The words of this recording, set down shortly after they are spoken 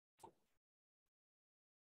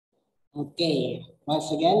Okay,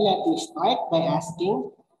 once again, let me start by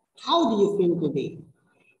asking, how do you feel today?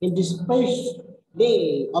 In this first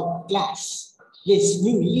day of class, this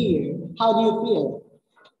new year, how do you feel?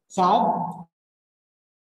 Sad?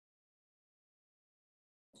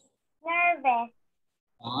 Nervous.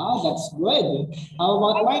 Ah, that's good. How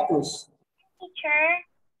about Marcus? Teacher,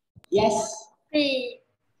 Yes. can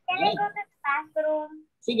I Right. go to the bathroom?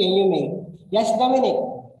 Sige, you may. Yes, Dominic.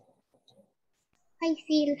 I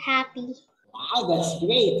feel happy. Wow, that's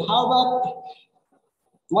great. How about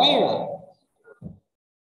Moira?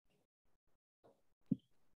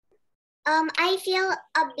 I feel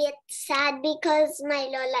a bit sad because my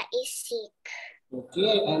Lola is sick.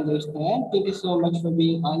 Okay, I understand. Thank you so much for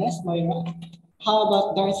being honest, Moira. How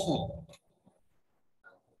about Darcy?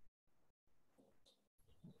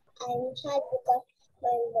 I'm sad because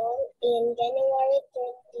my mom in January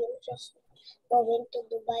 13 just going to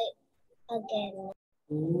Dubai again.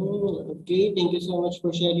 Okay, thank you so much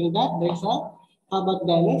for sharing that, Darcy. How about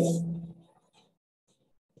Dennis?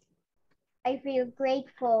 I feel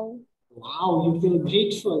grateful. Wow, you feel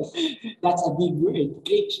grateful. That's a big word,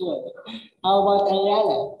 grateful. How about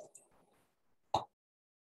Ariana?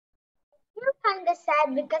 I'm kind of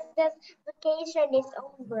sad because the vacation is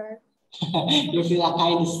over. You feel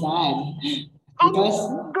kind of sad And because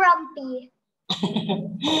grumpy.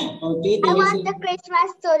 okay, I thank you want so the Christmas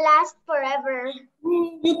to last forever.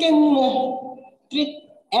 you can treat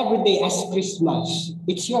every day as Christmas.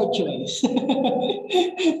 It's your choice.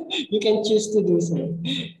 You can choose to do so.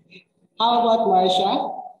 How about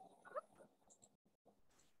Marsha?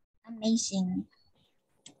 Amazing.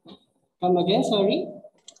 Come again, sorry.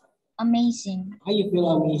 Amazing. How you feel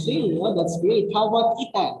amazing? Oh, that's great. How about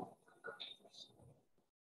Ethan?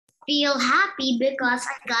 Feel happy because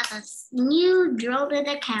I got a new drone with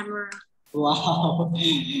a camera. Wow.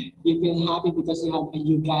 You feel happy because you have a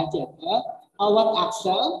new gadget, huh? How about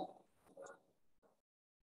Axel?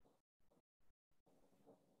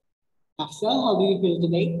 Axel, how do you feel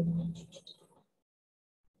today?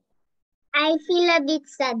 I feel a bit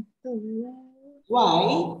sad too.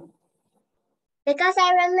 Why? Because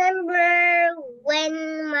I remember when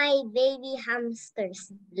my baby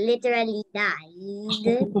hamsters literally died.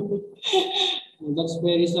 That's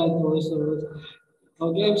very sad also.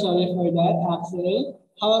 Okay, I'm sorry for that, Axel.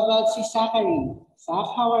 How about si Zachary? Zach,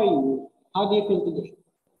 how are you? How do you feel today?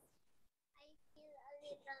 I feel a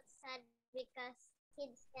little sad because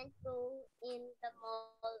kids can't go in the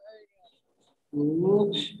mall already.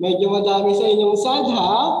 Medyo madami sa inyong sad,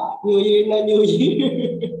 ha? New Year na New Year.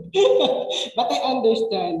 But I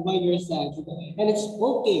understand why you're sad. And it's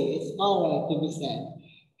okay. It's alright to be sad.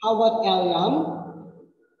 How about Eliam?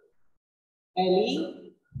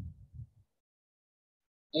 Ellie?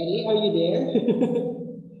 Ellie, are you there?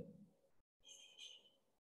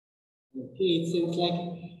 Okay, it seems like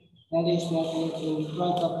that is not in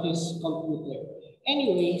front of his computer.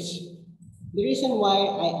 Anyways, the reason why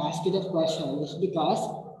I asked you that question is because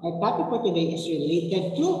our topic for today is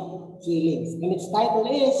related to feelings. And its title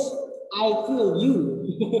is I Feel You.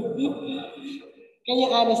 Can you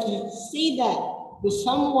honestly say that to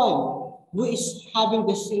someone who is having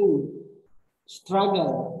the same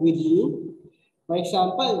struggle with you? For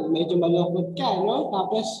example, medyo malungkot ka, no?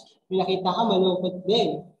 Tapos may nakita ka malungkot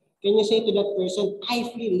din. Can you say to that person, I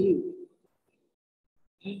feel you?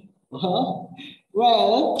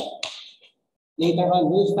 Well, later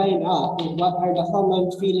on, we'll find out what are the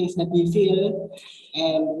common feelings that we feel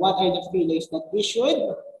and what are the feelings that we should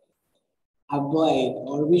avoid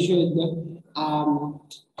or we should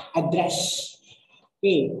address.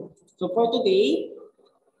 Okay, so for today,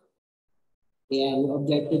 yan,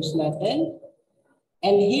 objectives natin.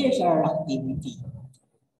 And here's our activity.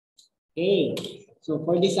 Okay, so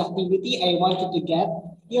for this activity, I want you to get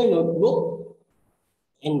your notebook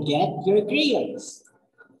and get your crayons.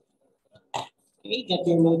 Okay, get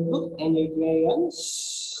your notebook and your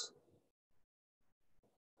crayons.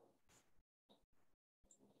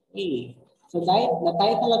 Okay, so the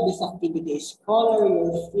title of this activity is Color Your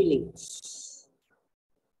Feelings.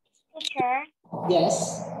 Teacher,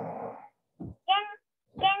 Yes,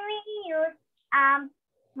 can we use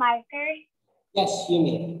markers? yes, you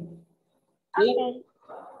may. Okay. Okay.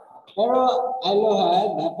 Pero ano ha,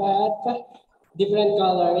 dapat different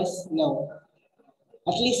colors, no.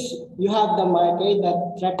 At least you have the marker that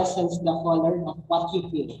represents the color of what you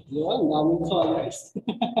feel. Yun, daming colors.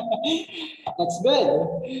 That's good.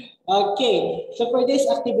 Okay, so for this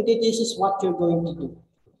activity, this is what you're going to do.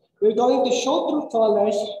 You're going to show through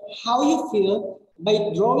colors how you feel by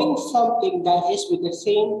drawing something that is with the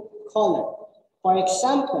same color. For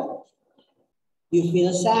example, you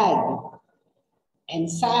feel sad And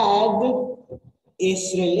sad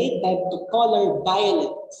is related to color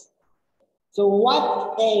violet. So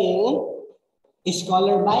what thing is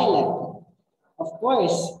color violet? Of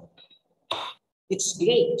course, it's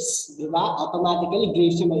grapes, di ba? Automatically,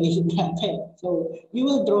 grapes yung maisip natin. So you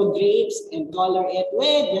will draw grapes and color it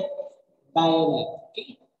with violet.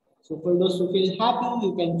 Okay? So for those who feel happy,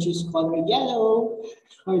 you can choose color yellow.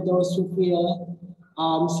 For those who feel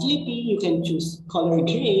sleepy, you can choose color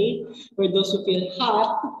gray. For those who feel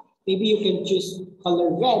hot, maybe you can choose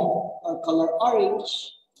color red or color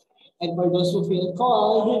orange. And for those who feel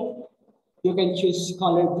cold, you can choose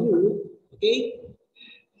color blue. Okay?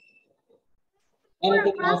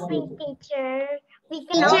 Anything else? Teacher, we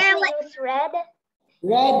can Huh? also use red.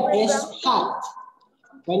 Red is hot.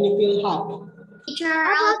 When you feel hot. Teacher,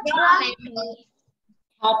 how about grumpy?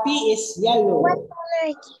 Happy is yellow. What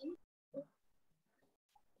color again?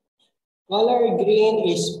 Color green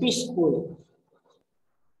is peaceful.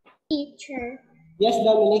 Teacher, Yes,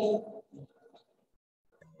 Dominic?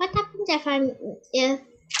 what happens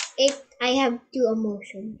if I have two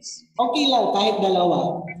emotions? Okay lang, kahit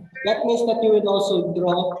dalawa. That means that you would also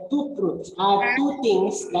draw two fruits, two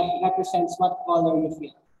things that represents what color you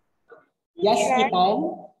feel. Yes,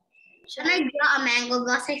 Ethan? Should I draw a mango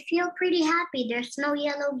because I feel pretty happy? There's no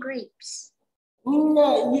yellow grapes.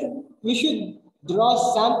 You should draw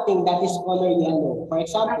something that is color yellow. For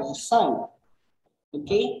example, sun.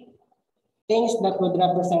 Okay? Things that would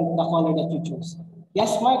represent the color that you choose.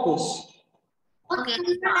 Yes, Marcus? Okay,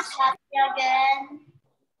 happy again.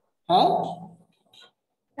 Huh?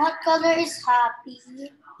 What color is happy?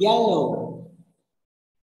 Yellow.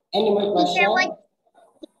 Any more questions?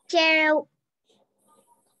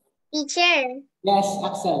 Teacher, Yes,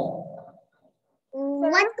 Axel.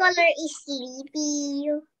 what color is sleepy?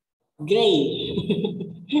 Gray.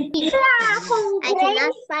 I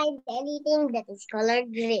cannot find anything that is color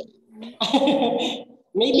gray.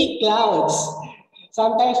 Maybe clouds.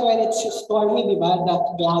 Sometimes when it's stormy, diba, the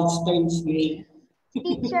clouds turns gray.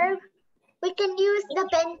 Teacher, we can use the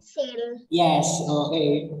pencil. Yes,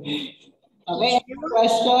 okay. Okay, any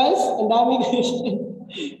questions? Ang dami question.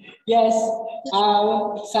 Yes,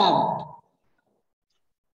 Sam.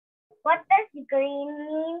 What does green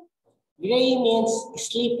mean? Gray means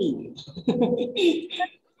sleepy.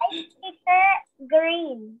 Teacher,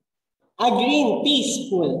 green. Green,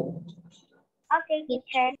 peaceful. Okay,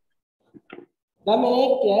 teacher.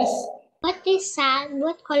 Dominic, yes? What is sad?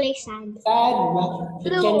 What color is sad? Sad,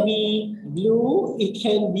 it can be blue, it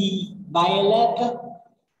can be violet.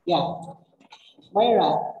 Yeah.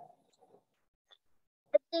 Myra.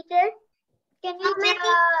 Teacher, can you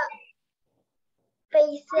draw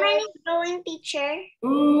faces? How many drawing, teacher?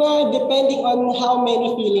 Depending on how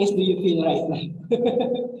many feelings do you feel right now.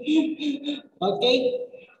 Okay?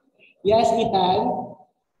 Yes, Ethan?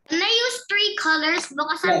 Can I use three colors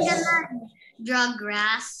because I'm gonna draw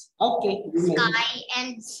grass, Okay. sky,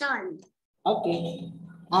 and sun. Okay.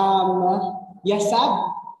 Yes, Sab?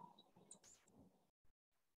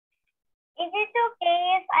 Is it okay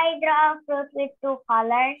if I draw a fruit with two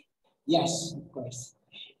colors? Yes, of course.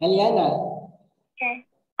 Eliana? Okay.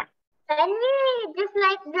 Can we just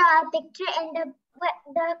like draw a picture and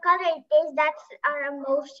the color it is, that's our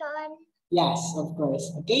emotion? Yes, of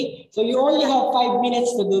course. Okay? So you only have 5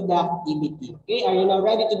 minutes to do the activity. Okay? Are you now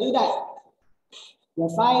ready to do that? Your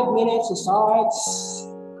 5 minutes starts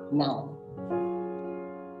now.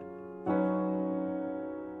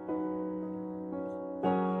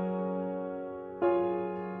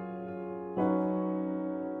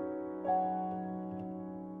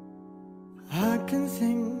 I can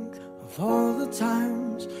think of all the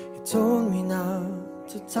times you told me not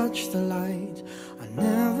to touch the light. I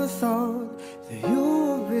never thought that you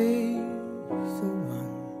would be the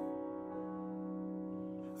one.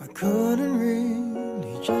 I couldn't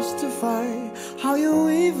really justify how you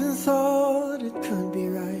even thought it could be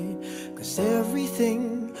right, 'cause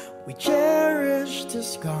everything we cherished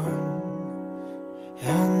is gone.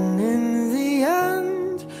 And in the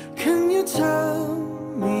end, can you tell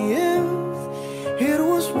me if it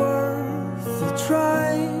was worth the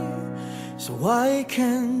try, so I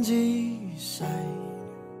can decide?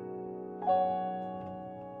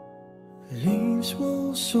 Leaves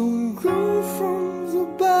will soon grow from the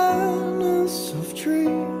barrenness of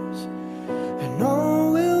trees, and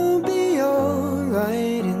all will be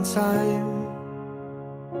alright in time.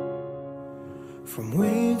 From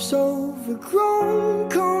waves overgrown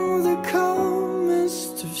come the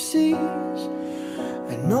calmest of seas,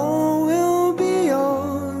 and all will be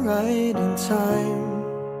alright in time.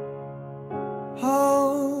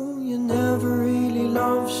 Oh, you never really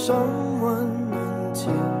loved someone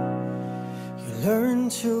until you learn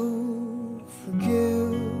to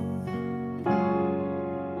forgive.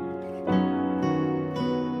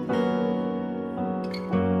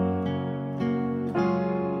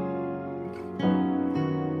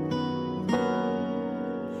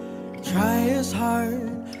 Try as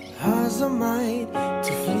hard as I might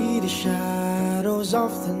to flee the shadows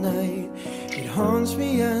of the night. It haunts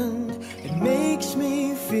me and it makes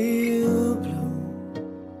me feel blue.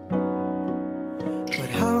 But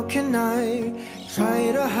how can I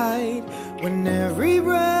try to hide when every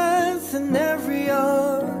breath and every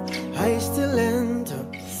hour I still end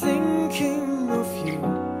up thinking of you?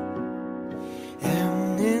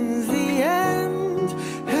 And in the end,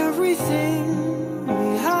 everything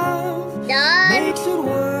we have makes it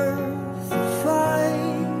worth the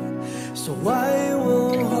fight. So I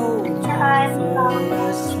will hold you for as long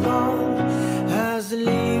as the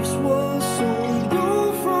leaves will soon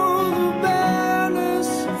go from the barrenness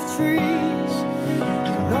of trees.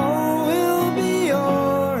 And all will be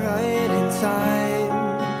alright in time.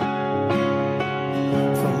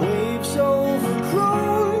 From waves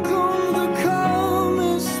overgrown come the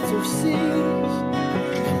calmest of seas.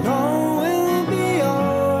 And all will be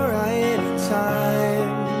alright in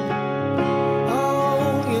time. Oh,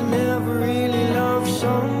 you never really love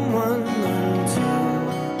someone until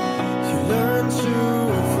you learn to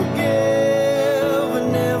forgive. I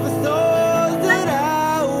never thought that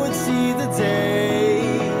I would see the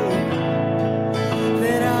day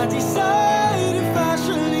that I decide if I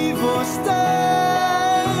should leave or stay.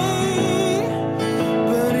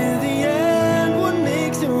 But in the end, what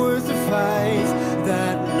makes it worth the fight?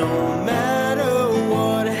 That no matter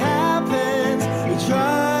what happens, we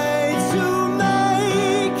try to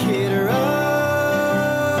make it right.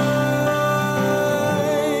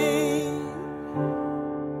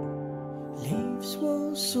 Leaves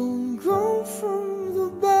will soon grow from the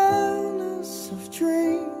barrenness of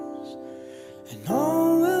dreams, and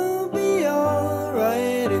all will be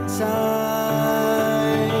alright in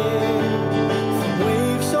time. From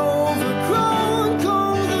waves overgrown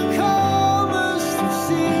come the calmest of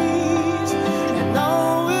seas, and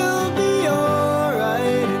all will be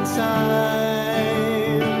alright in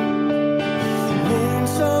time.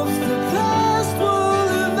 Wounds of the past will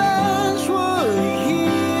eventually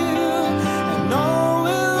heal, and all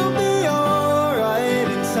will be alright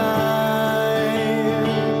in time.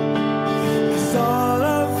 'Cause all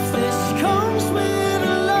of this comes with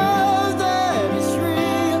a love that is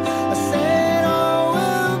real. I said all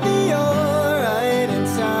will be alright in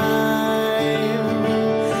time.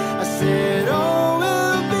 I said all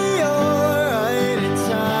will be alright in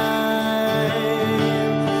time.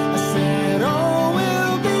 I said all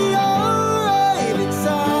will be alright in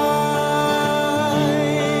time.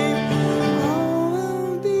 All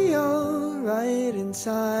will be alright in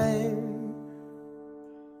time.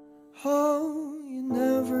 Oh, you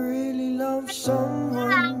never really love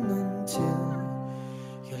someone until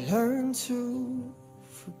you learn to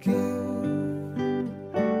forgive.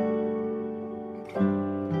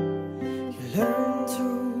 You learn to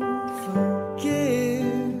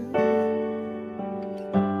forgive.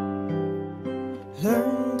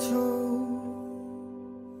 Learn to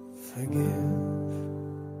forgive.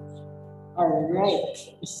 All right.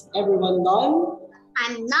 Is everyone done?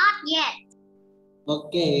 I'm not yet.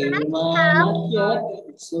 Okay, not yet.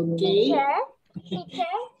 It's okay.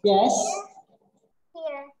 Teacher, Yes.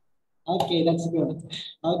 here. Okay, that's good.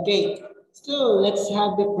 Okay, so let's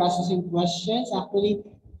have the processing questions. Actually,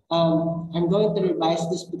 I'm going to revise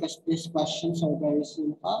this because these questions are very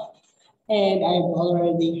simple. And I've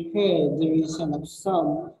already heard the reason of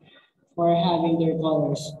some for having their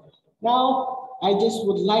colors. Now, I just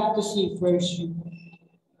would like to see first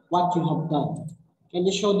what you have done. Can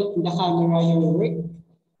you show the camera your work?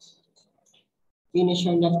 Finish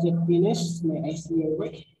or not yet finished? May I see your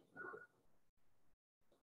work?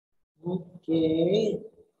 Okay,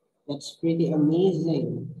 that's pretty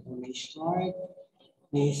amazing. May shark,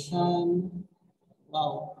 may sun,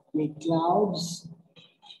 wow, may clouds,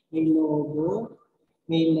 may logo,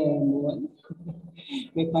 may lemon,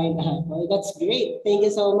 may pineapple. That's great. Thank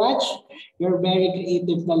you so much. You're very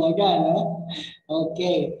creative talaga, no?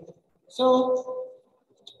 Okay. So,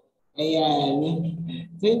 ayan.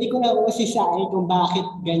 So, hindi ko na usisain kung bakit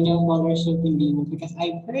ganyang colors yung pili mo because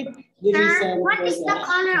I've heard the reason What for is the that.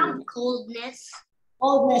 color of coldness?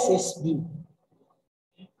 Coldness is blue.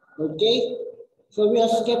 Okay? So, we'll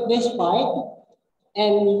skip this part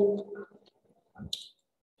and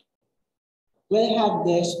we'll have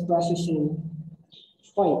this processing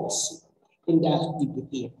points in the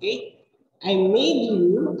activity, okay? I made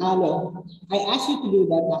you, I asked you to do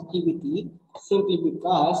that activity simply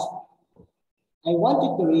because I want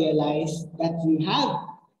you to realize that you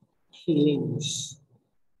have feelings.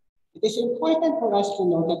 It is important for us to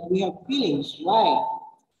know that we have feelings. Why?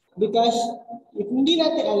 Because if hindi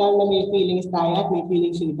natin alam na may feelings tayo at may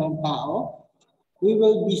feelings yung ibang tao, we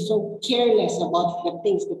will be so careless about the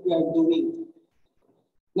things that we are doing.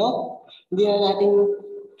 No? Hindi na natin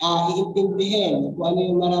iintindihin kung ano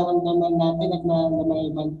yung mararamdaman natin at nararamdaman ng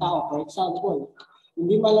ibang tao. For example,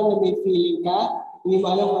 hindi mo alam na may feeling ka, hindi mo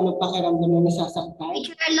alam kung ano pakiramdam na nasasaktan.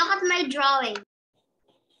 Teacher, look at my drawing.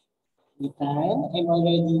 Time, I'm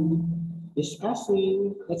already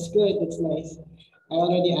discussing. That's good. That's nice. I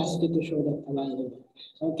already asked you to show that a while ago.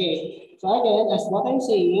 Okay. So again, as what I'm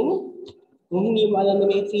saying, kung hindi mo alam na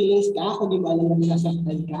may feelings ka, kung hindi mo alam na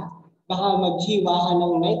nasasaktan ka, baka maghiwa ka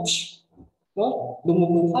ng night, no?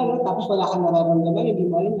 Dumubo ka, no? Tapos wala kang nararamdaman, hindi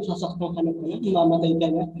mo alam, nasasaktan ka na pala, mamatay ka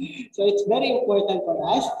na. So it's very important for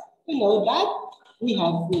us to know that we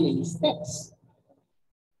have feelings. Next.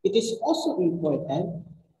 It is also important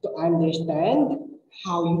to understand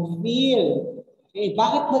how you feel. Okay,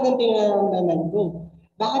 bakit maganda yung nararamdaman ko?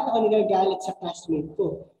 Bakit ako nagagalit sa classmate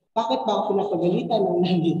ko? Bakit ba ako pinapagalitan ng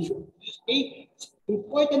nanay ko? Okay, it's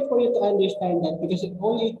important for you to understand that because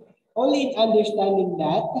only in understanding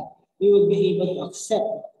that, you will be able to accept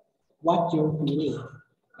what you're feeling.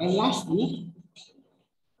 And lastly,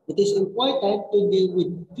 it is important to deal with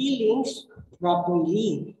feelings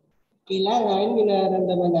properly. Kailangan yung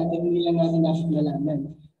nararamdaman natin, hindi lang natin dapat malaman.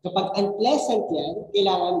 Kapag unpleasant yan,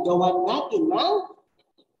 kailangan gawan natin ng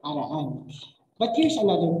paraan. But here's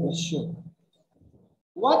another question.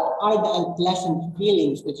 What are the unpleasant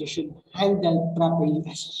feelings that you should handle properly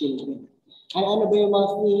as children? Ano ba yung mga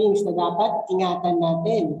feelings na dapat ingatan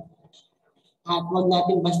natin? At huwag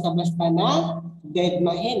natin basta-basta na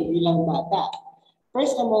deadmahin bilang bata.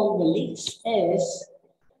 First among the list is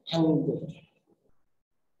anger.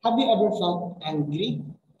 Have you ever felt angry?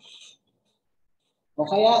 O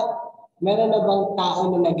kaya, meron na bang tao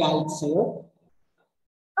na nagalit sa'yo?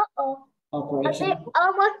 Oo. O for Kasi example,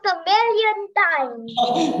 almost a million times.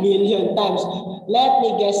 million times. Let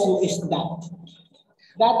me guess who is that?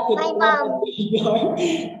 That could My mom. be your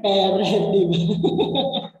parent, di ba?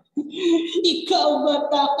 Ikaw,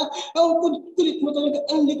 bata ka. Ang kulit mo talaga.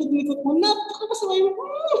 Ang likod-likod mo. Napakasaway mo.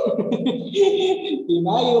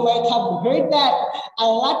 Diba? You might have heard that a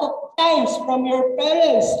lot of times from your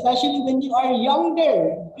parents, especially when you are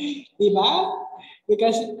younger. Diba?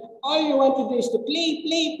 Because all you want to do is to play,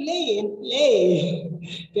 and play.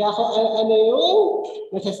 Kaya kung ano yung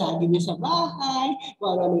nasasabi niyo sa bahay,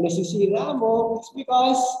 kung ano nasisira mo, it's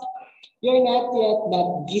because you're not yet that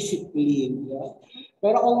disciplined. Yeah?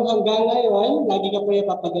 Pero kung hanggang ngayon, lagi ka pa yung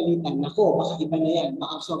papagalitan, nako, baka iba na yan,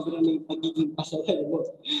 baka sobrang na yung pagiging pasaway mo.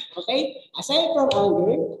 Okay? Aside from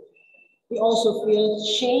anger, we also feel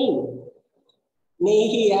shame.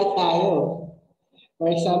 Nahihiya tayo. For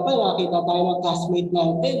example, nakita tayo ng classmate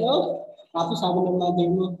natin, no? Tapos sabi ng mother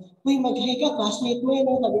mo, uy, mag-hi ka, classmate mo yun.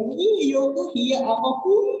 Sabi mo, ayoko, hiya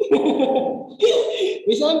ako.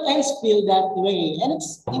 We sometimes feel that way. And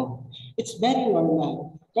it's very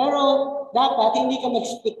normal. Pero dapat hindi ka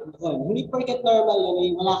mag-stick doon. Hindi porket normal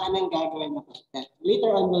yun, wala ka nang gagawin na that.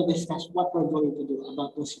 Later on, we'll discuss what we're going to do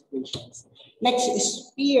about those situations. Next is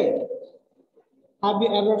fear. Have you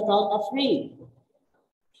ever felt afraid?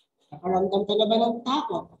 Nakaramdam ka na ba ng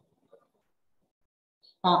takot?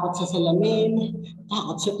 Takot sa salamin,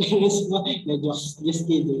 takot sa tennis mo. No, just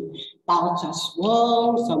kidding. Takot sa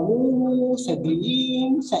swang, sa mumu, sa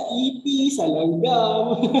dilim, sa ipi, sa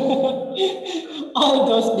langgam. All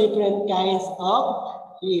those different kinds of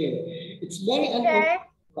fear. It's very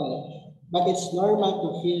uncomfortable, but it's normal to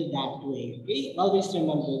feel that way. Okay? Always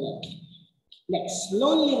remember that. Next,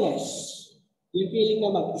 loneliness. Yung feeling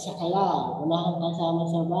na mag-isa ka lang, wala kang kasama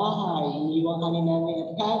sa bahay, iniwan ka ni nanay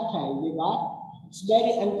at tatay, di ba? It's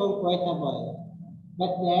very uncomfortable.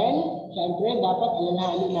 But then, syempre, dapat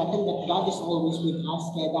alalahanin natin that God is always with us.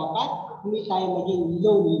 Kaya dapat hindi tayo maging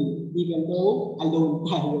lonely, even though alone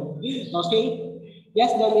tayo. Okay?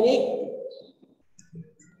 Yes, Dominic?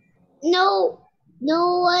 No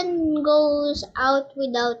one goes out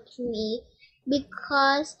without me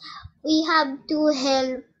because we have two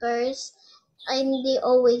helpers and they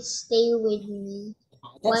always stay with me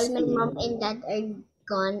while my mom and dad are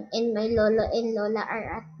gone and my lolo and lola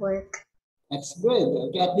are at work. That's good.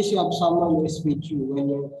 Okay, at least you have someone who is with you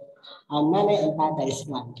when your nanay and tata is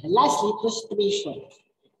gone. And lastly, frustration.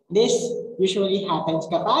 This usually happens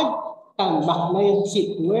kapag tambak na yung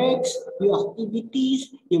works, yung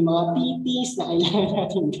activities, yung mga PPs na kailangan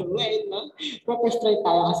natin gawin. No? Frustrate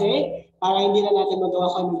tayo kasi para hindi na natin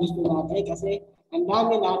magawa kung ano gusto natin kasi Ang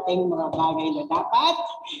dami nating mga bagay na dapat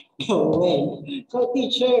gawin. So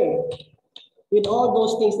teacher, with all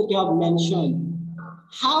those things that you have mentioned,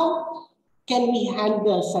 how can we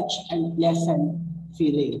handle such unpleasant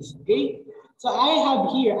feelings? Okay? So I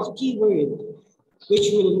have here a keyword which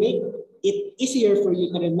will make it easier for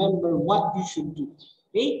you to remember what you should do.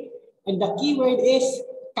 Okay? And the keyword is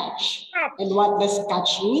catch. And what does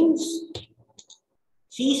catch means?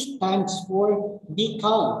 C stands for be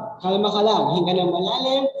calm. Kalma ka lang, hinga ng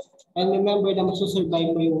malalim, and remember na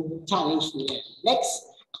masusurvive mo yung challenge nila.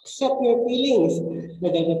 Next, accept your feelings.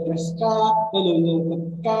 Nade-depress ka,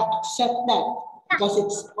 nalulungkot ka, accept that because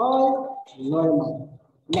it's all normal.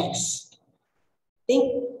 Next,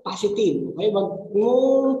 think positive. Okay, wag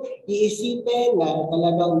mong iisipin na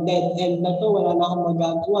talagang dead end na to, wala na akong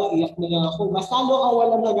magagawa, iyak na lang ako. Mas lalo kang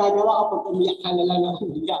walang magagawa kapag umiyak ka na lang ng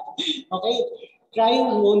umiyak. Okay?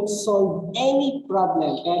 Crying won't solve any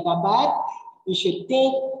problem. Kaya dapat, you should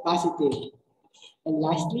think positive. And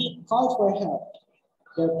lastly, call for help.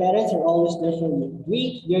 Your parents are always there for you.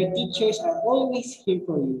 Your teachers are always here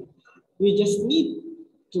for you. You just need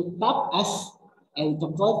to tap us and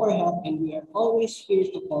to call for help, and we are always here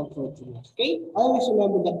to comfort you. Okay? Always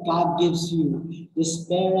remember that God gives you these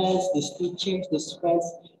parents, these teachers, these friends,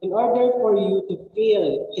 in order for you to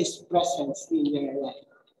feel His presence in your life.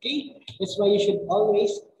 Okay? That's why you should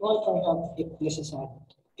always call for help if necessary.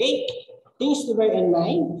 Okay? Things to bear in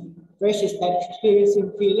mind. First is that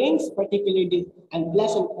experiencing feelings, particularly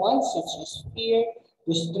unpleasant ones such as fear,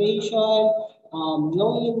 frustration,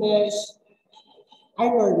 loneliness, are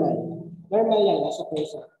normal. Normal yan as a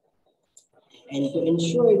person. And to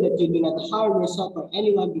ensure that you do not harm yourself or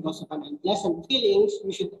anyone because of an unpleasant feelings, you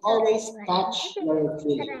should always catch your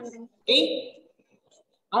feelings. Okay?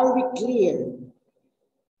 Are we clear?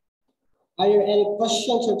 Are there any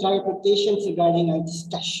questions or clarifications regarding our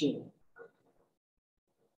discussion?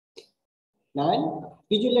 None?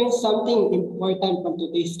 Did you learn something important from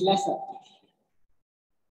today's lesson?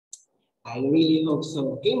 I really hope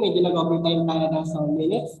so. Okay, medyo nag-overtime tayo ng some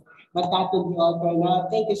minutes. But that would be all for now.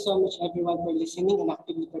 Thank you so much everyone for listening and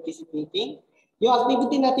actively participating. Yung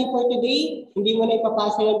activity natin for today, hindi mo na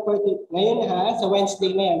ipapasa yan for ngayon ha, sa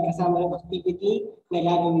Wednesday na yan, kasama ng activity na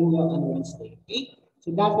gagawin nyo on Wednesday. Okay?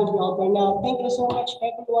 So that would be all for now. Thank you so much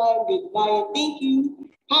everyone. Goodbye. Thank you.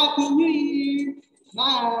 Happy New Year.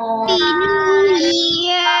 Bye. Happy New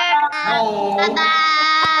Year! Bye.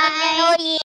 Bye-bye!